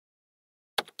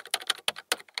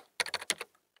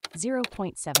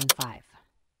0.75.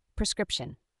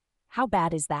 Prescription. How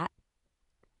bad is that?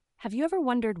 Have you ever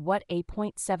wondered what a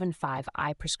 0.75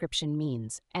 eye prescription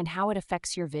means and how it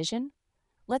affects your vision?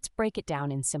 Let's break it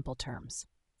down in simple terms.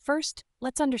 First,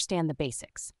 let's understand the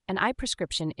basics. An eye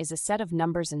prescription is a set of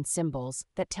numbers and symbols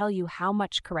that tell you how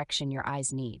much correction your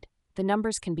eyes need. The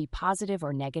numbers can be positive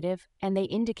or negative, and they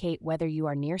indicate whether you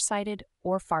are nearsighted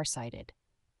or farsighted.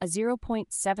 A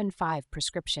 0.75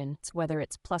 prescription, whether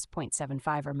it's plus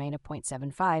 0.75 or minus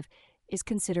 0.75, is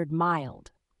considered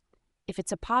mild. If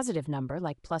it's a positive number,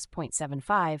 like plus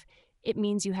 0.75, it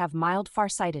means you have mild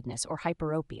farsightedness or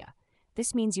hyperopia.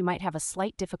 This means you might have a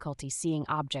slight difficulty seeing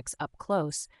objects up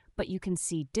close, but you can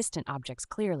see distant objects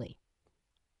clearly.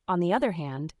 On the other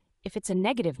hand, if it's a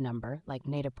negative number, like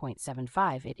negative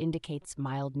 0.75, it indicates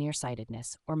mild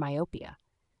nearsightedness or myopia.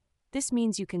 This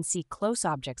means you can see close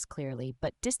objects clearly,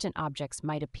 but distant objects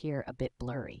might appear a bit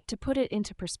blurry. To put it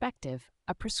into perspective,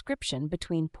 a prescription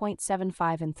between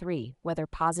 0.75 and 3, whether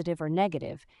positive or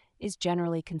negative, is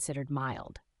generally considered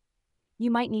mild.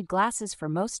 You might need glasses for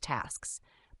most tasks,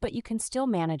 but you can still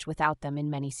manage without them in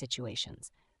many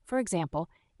situations. For example,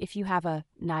 if you have a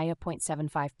NIA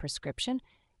 0.75 prescription,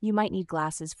 you might need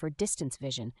glasses for distance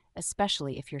vision,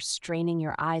 especially if you're straining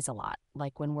your eyes a lot,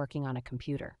 like when working on a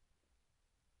computer.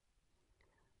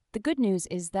 The good news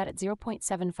is that a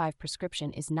 0.75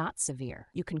 prescription is not severe.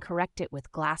 You can correct it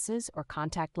with glasses or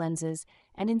contact lenses,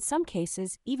 and in some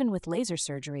cases, even with laser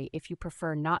surgery if you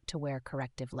prefer not to wear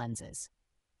corrective lenses.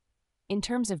 In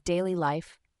terms of daily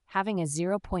life, having a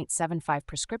 0.75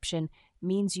 prescription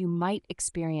means you might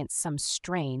experience some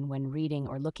strain when reading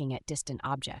or looking at distant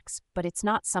objects, but it's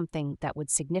not something that would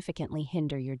significantly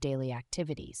hinder your daily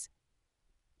activities.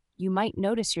 You might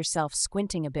notice yourself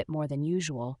squinting a bit more than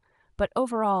usual, but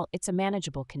overall, it's a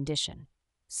manageable condition.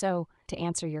 So, to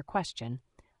answer your question,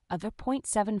 a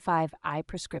 0.75 eye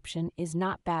prescription is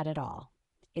not bad at all.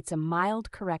 It's a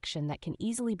mild correction that can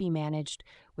easily be managed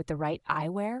with the right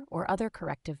eyewear or other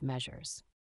corrective measures.